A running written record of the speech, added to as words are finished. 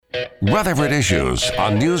Rutherford Issues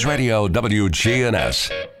on News Radio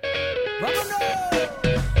WGNS.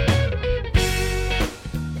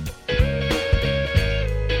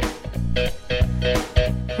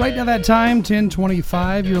 Right now that time,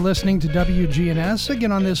 10:25, you're listening to WGNS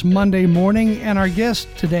again on this Monday morning, and our guest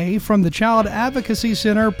today from the Child Advocacy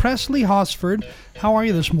Center, Presley Hosford. How are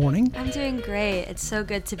you this morning? I'm doing great. It's so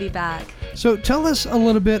good to be back. So tell us a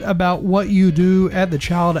little bit about what you do at the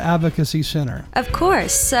Child Advocacy Center. Of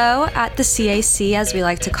course. So at the CAC, as we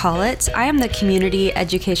like to call it, I am the Community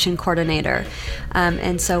Education Coordinator.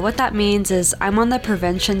 And so what that means is I'm on the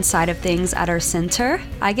prevention side of things at our center.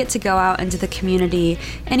 I get to go out into the community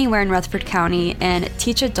anywhere in Rutherford County and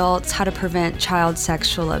teach adults how to prevent child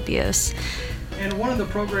sexual abuse. And one of the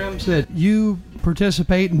programs that you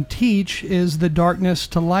participate and teach is the Darkness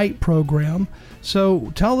to Light program.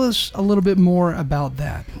 So tell us a little bit more about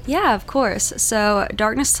that. Yeah, of course. So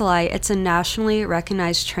Darkness to Light, it's a nationally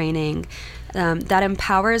recognized training that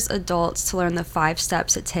empowers adults to learn the 5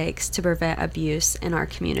 steps it takes to prevent abuse in our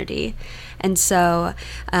community. And so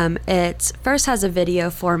it first has a video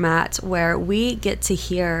format where we get to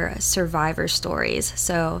hear survivor stories.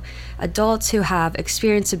 So adults who have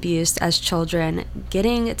experienced abuse as children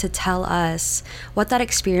getting to tell us what that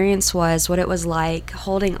experience was, what it was like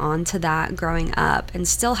holding on to that growing up, and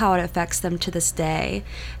still how it affects them to this day.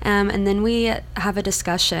 And then we have a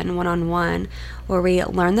discussion one-on-one where we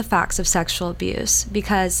learn the facts of sexual abuse,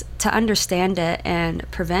 because to understand it and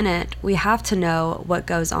prevent it, we have to know what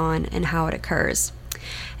goes on and how it occurs.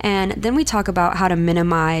 And then we talk about how to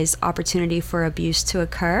minimize opportunity for abuse to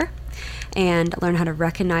occur, and learn how to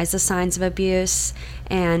recognize the signs of abuse,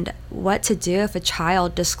 and what to do if a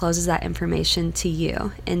child discloses that information to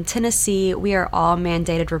you. In Tennessee, we are all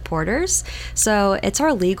mandated reporters, so it's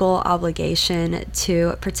our legal obligation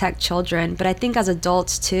to protect children, but I think as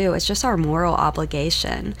adults too, it's just our moral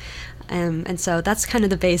obligation. And so that's kind of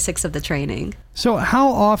the basics of the training. So how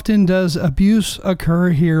often does abuse occur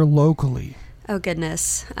here locally? Oh,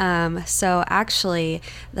 goodness. So actually,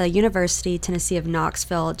 the University Tennessee of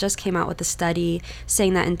Knoxville just came out with a study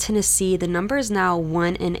saying that in Tennessee, the number is now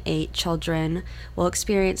 1 in 8 children will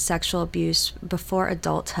experience sexual abuse before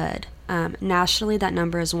adulthood. Nationally, that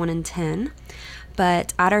number is 1 in 10.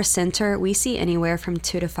 But at our center, we see anywhere from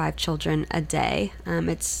 2 to 5 children a day.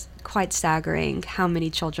 It's quite staggering how many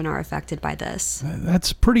children are affected by this.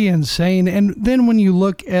 That's pretty insane. And then when you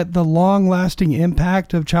look at the long-lasting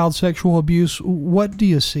impact of child sexual abuse, what do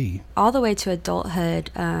you see? All the way to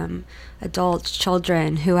adulthood, adults,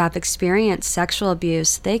 children who have experienced sexual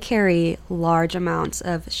abuse, they carry large amounts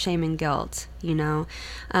of shame and guilt, you know.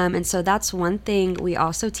 And so that's one thing we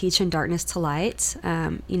also teach in Darkness to Light.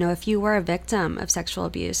 If you were a victim of sexual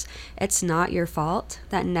abuse, it's not your fault.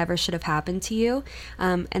 That never should have happened to you.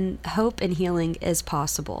 And hope and healing is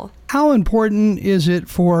possible. How important is it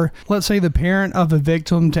for, let's say, the parent of a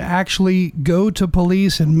victim to actually go to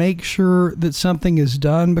police and make sure that something is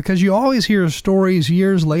done? Because you always hear stories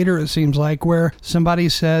years later, it seems like, where somebody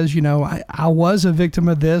says, I was a victim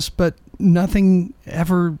of this, but nothing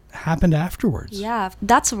ever happened afterwards. Yeah,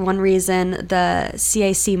 that's one reason the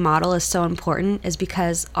CAC model is so important, is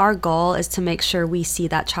because our goal is to make sure we see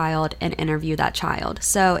that child and interview that child.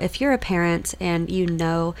 So if you're a parent and you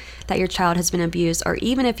know that your child has been abused, or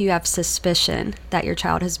even if you have suspicion that your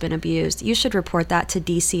child has been abused, you should report that to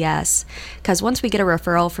DCS, because once we get a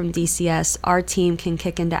referral from DCS, our team can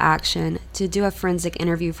kick into action to do a forensic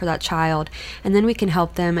interview for that child, and then we can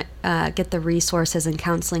help them get the resources and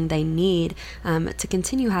counseling they need to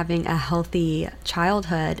continue having a healthy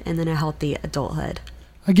childhood and then a healthy adulthood.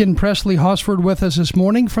 Again, Presley Hosford with us this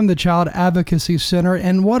morning from the Child Advocacy Center.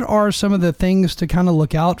 And what are some of the things to kind of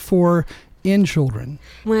look out for in children?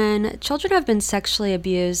 When children have been sexually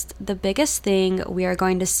abused, the biggest thing we are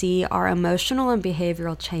going to see are emotional and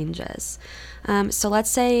behavioral changes. So let's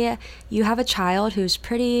say you have a child who's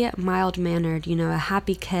pretty mild-mannered, a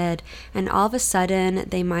happy kid, and all of a sudden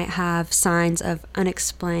they might have signs of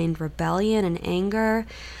unexplained rebellion and anger,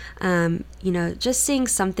 just seeing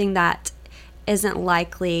something that isn't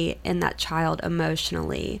likely in that child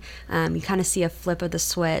emotionally. You kind of see a flip of the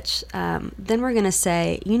switch. Then we're going to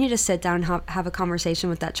say, you need to sit down and have a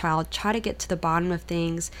conversation with that child, try to get to the bottom of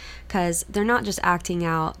things, because they're not just acting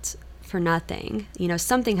out for nothing.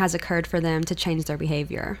 Something has occurred for them to change their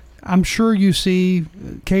behavior. I'm sure you see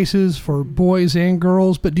cases for boys and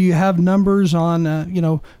girls, but do you have numbers on,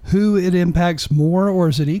 who it impacts more, or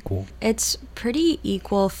is it equal? It's pretty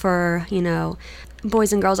equal for,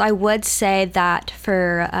 boys and girls. I would say that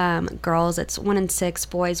for girls, it's 1 in 6,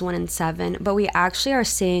 boys 1 in 7. But we actually are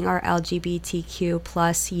seeing our LGBTQ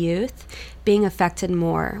plus youth being affected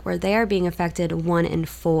more, where they are being affected 1 in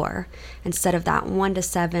 4 instead of that 1 to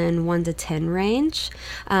 7, 1 to 10 range.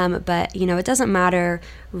 But, it doesn't matter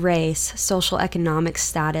race, social economic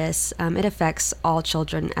status. It affects all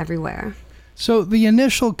children everywhere. So the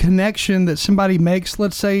initial connection that somebody makes,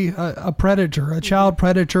 let's say a predator, a child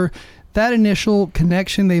predator, that initial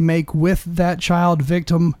connection they make with that child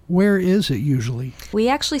victim, where is it usually? We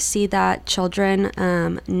actually see that children,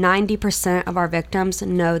 90% of our victims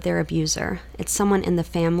know their abuser. It's someone in the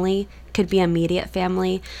family, could be immediate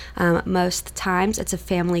family. Most times it's a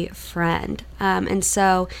family friend. And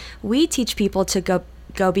so we teach people to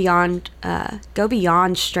go beyond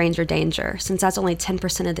stranger danger, since that's only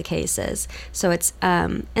 10% of the cases. So it's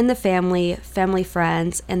in the family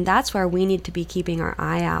friends, and that's where we need to be keeping our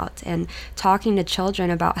eye out and talking to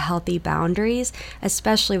children about healthy boundaries,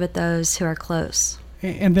 especially with those who are close.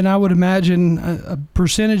 And then I would imagine a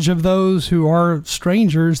percentage of those who are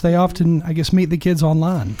strangers, they often, I guess, meet the kids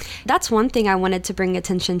online. That's one thing I wanted to bring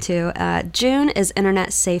attention to. June is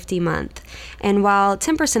Internet Safety Month. And while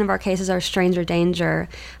 10% of our cases are stranger danger,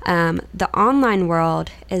 the online world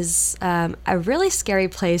is a really scary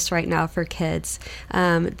place right now for kids.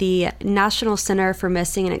 The National Center for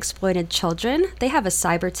Missing and Exploited Children, they have a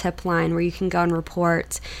cyber tip line where you can go and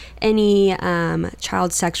report any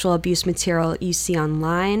child sexual abuse material you see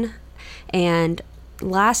online. And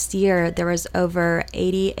last year, there was over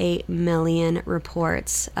 88 million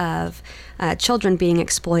reports of children being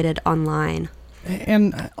exploited online.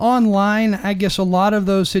 And online, I guess a lot of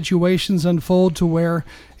those situations unfold to where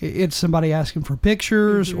it's somebody asking for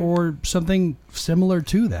pictures or something similar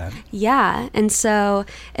to that. Yeah, and so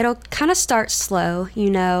it'll kind of start slow,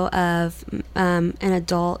 of an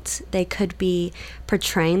adult. They could be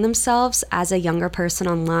portraying themselves as a younger person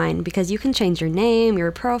online, because you can change your name,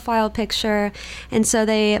 your profile picture, and so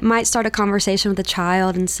they might start a conversation with a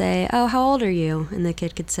child and say, "Oh, how old are you?" And the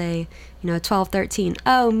kid could say, 12, 13.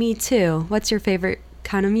 "Oh, me too. What's your favorite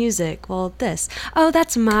kind of music?" "Well, this." "Oh,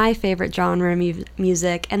 that's my favorite genre of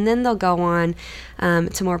music." And then they'll go on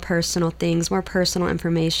to more personal things, more personal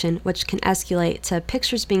information, which can escalate to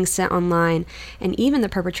pictures being sent online, and even the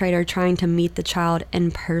perpetrator trying to meet the child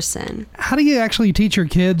in person. How do you actually teach your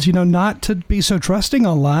kids, not to be so trusting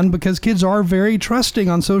online, because kids are very trusting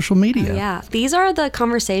on social media? Yeah, these are the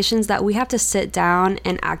conversations that we have to sit down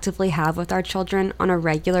and actively have with our children on a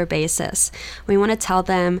regular basis. We want to tell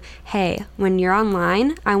them, hey, when you're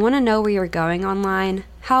online, I want to know where you're going online,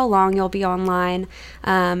 how long you'll be online,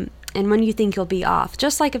 and when you think you'll be off.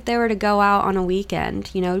 Just like if they were to go out on a weekend,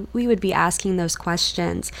 we would be asking those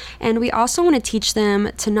questions. And we also want to teach them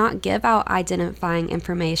to not give out identifying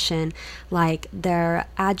information like their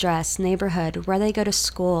address, neighborhood, where they go to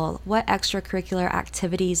school, what extracurricular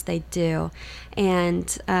activities they do.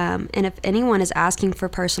 And if anyone is asking for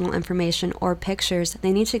personal information or pictures,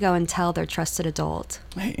 they need to go and tell their trusted adult.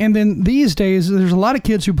 And then these days, there's a lot of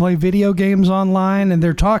kids who play video games online, and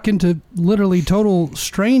they're talking to literally total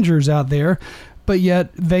strangers out there, but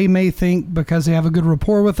yet they may think because they have a good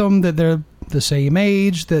rapport with them that they're the same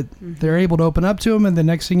age, that they're able to open up to them, and the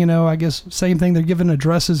next thing you know, I guess same thing, they're giving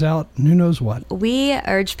addresses out and who knows what. We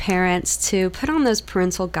urge parents to put on those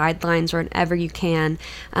parental guidelines whenever you can.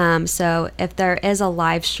 So if there is a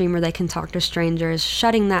live stream where they can talk to strangers,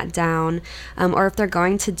 shutting that down, or if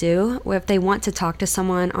they want to talk to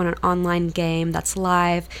someone on an online game that's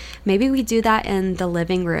live, maybe we do that in the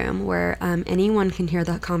living room where anyone can hear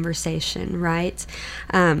the conversation, right?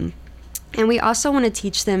 And we also want to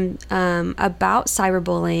teach them about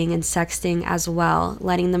cyberbullying and sexting as well,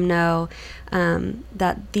 letting them know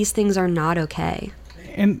that these things are not okay.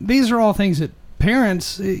 And these are all things that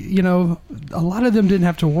parents, a lot of them didn't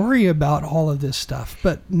have to worry about all of this stuff.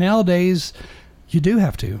 But nowadays, you do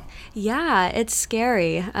have to. Yeah, it's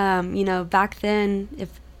scary. Back then,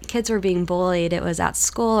 if kids were being bullied, it was at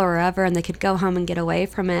school or wherever, and they could go home and get away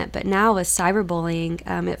from it. But now with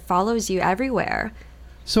cyberbullying, it follows you everywhere.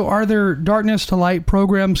 So are there Darkness to Light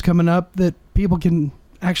programs coming up that people can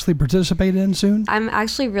actually participate in soon? I'm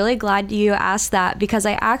actually really glad you asked that, because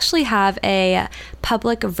I actually have a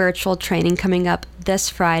public virtual training coming up this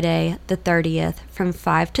Friday, the 30th, from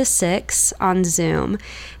 5 to 6 on Zoom.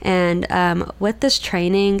 And with this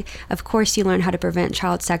training, of course, you learn how to prevent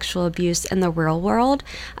child sexual abuse in the real world,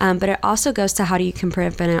 but it also goes to how you can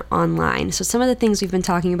prevent it online. So some of the things we've been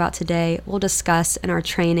talking about today, we'll discuss in our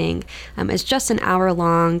training. It's just an hour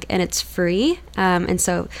long and it's free. And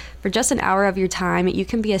so for just an hour of your time, you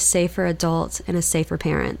can be a safer adult and a safer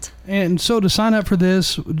parent. And so to sign up for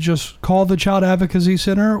this, just call the Child Advocacy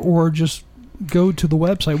Center or just go to the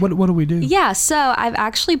website. What do we do? Yeah, so I've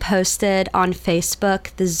actually posted on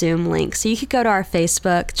Facebook the Zoom link. So you could go to our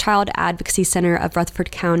Facebook, Child Advocacy Center of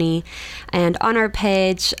Rutherford County, and on our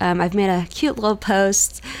page, I've made a cute little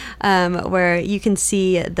post where you can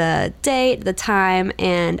see the date, the time,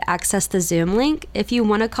 and access the Zoom link. If you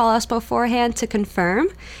want to call us beforehand to confirm,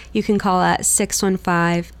 you can call at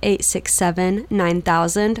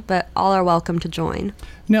 615-867-9000, but all are welcome to join.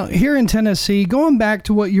 Now, here in Tennessee, going back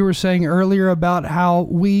to what you were saying earlier about how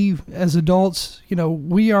we as adults,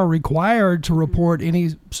 we are required to report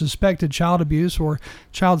any suspected child abuse or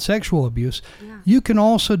child sexual abuse. Yeah. You can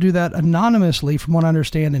also do that anonymously, from what I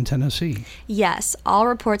understand, in Tennessee. Yes, all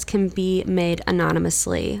reports can be made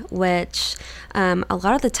anonymously, which a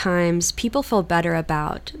lot of the times people feel better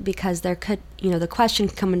about, because there could, the question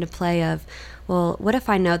could come into play of, well, what if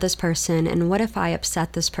I know this person and what if I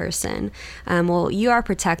upset this person? Well, you are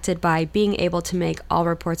protected by being able to make all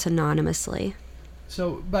reports anonymously.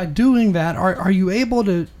 So by doing that, are you able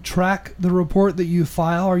to track the report that you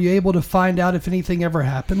file? Are you able to find out if anything ever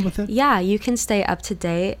happened with it? Yeah, you can stay up to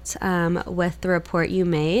date with the report you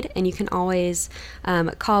made, and you can always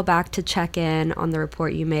call back to check in on the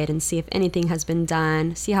report you made and see if anything has been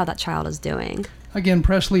done, see how that child is doing. Again,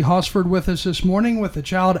 Presley Hosford with us this morning with the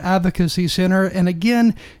Child Advocacy Center. And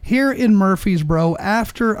again, here in Murfreesboro,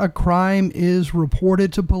 after a crime is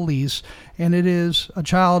reported to police and it is a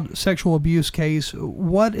child sexual abuse case,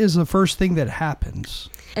 what is the first thing that happens?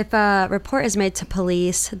 If a report is made to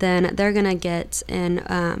police, then they're going to get in,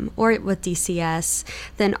 or with DCS,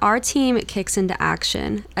 then our team kicks into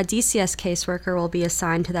action. A DCS caseworker will be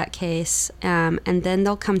assigned to that case, and then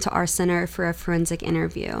they'll come to our center for a forensic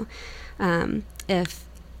interview. If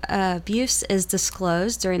abuse is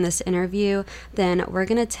disclosed during this interview, then we're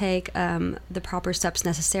going to take the proper steps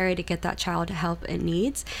necessary to get that child help it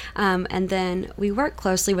needs. And then we work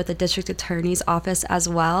closely with the district attorney's office as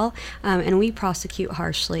well, and we prosecute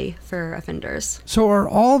harshly for offenders. So are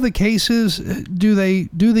all the cases, do they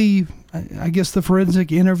do the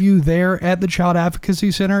forensic interview there at the Child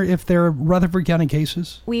Advocacy Center if they're Rutherford County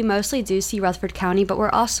cases? We mostly do see Rutherford County, but we're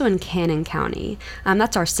also in Cannon County.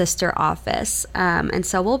 That's our sister office. And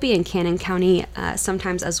so we'll be in Cannon County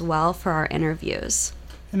sometimes as well for our interviews.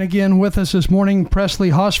 And again, with us this morning, Presley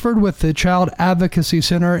Hosford with the Child Advocacy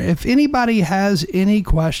Center. If anybody has any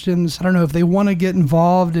questions, I don't know, if they want to get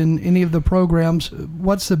involved in any of the programs,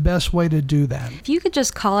 what's the best way to do that? If you could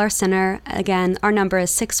just call our center, again, our number is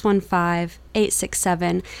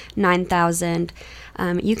 615-867-9000.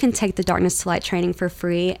 You can take the Darkness to Light training for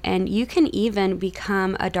free, and you can even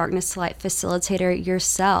become a Darkness to Light facilitator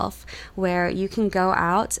yourself, where you can go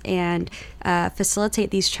out and facilitate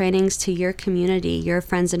these trainings to your community, your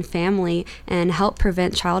friends and family, and help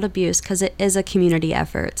prevent child abuse, because it is a community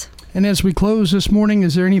effort. And as we close this morning,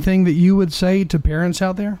 is there anything that you would say to parents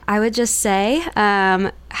out there? I would just say,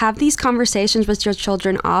 have these conversations with your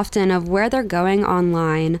children often of where they're going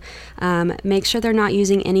online. Make sure they're not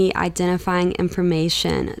using any identifying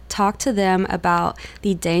information. Talk to them about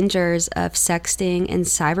the dangers of sexting and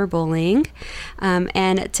cyberbullying.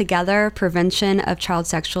 And together, prevention of child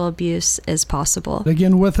sexual abuse is possible.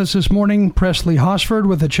 Again, with us this morning, Presley Hosford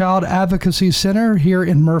with the Child Advocacy Center here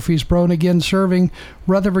in Murfreesboro, and again, serving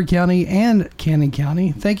Rutherford County and Cannon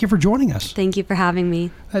County. Thank you for joining us. Thank you for having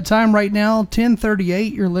me. That time right now,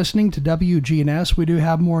 10:38. You're listening to WGNS. We do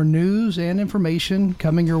have more news and information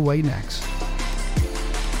coming your way next.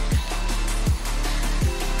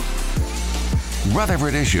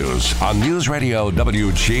 Rutherford Issues on News Radio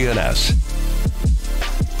WGNS.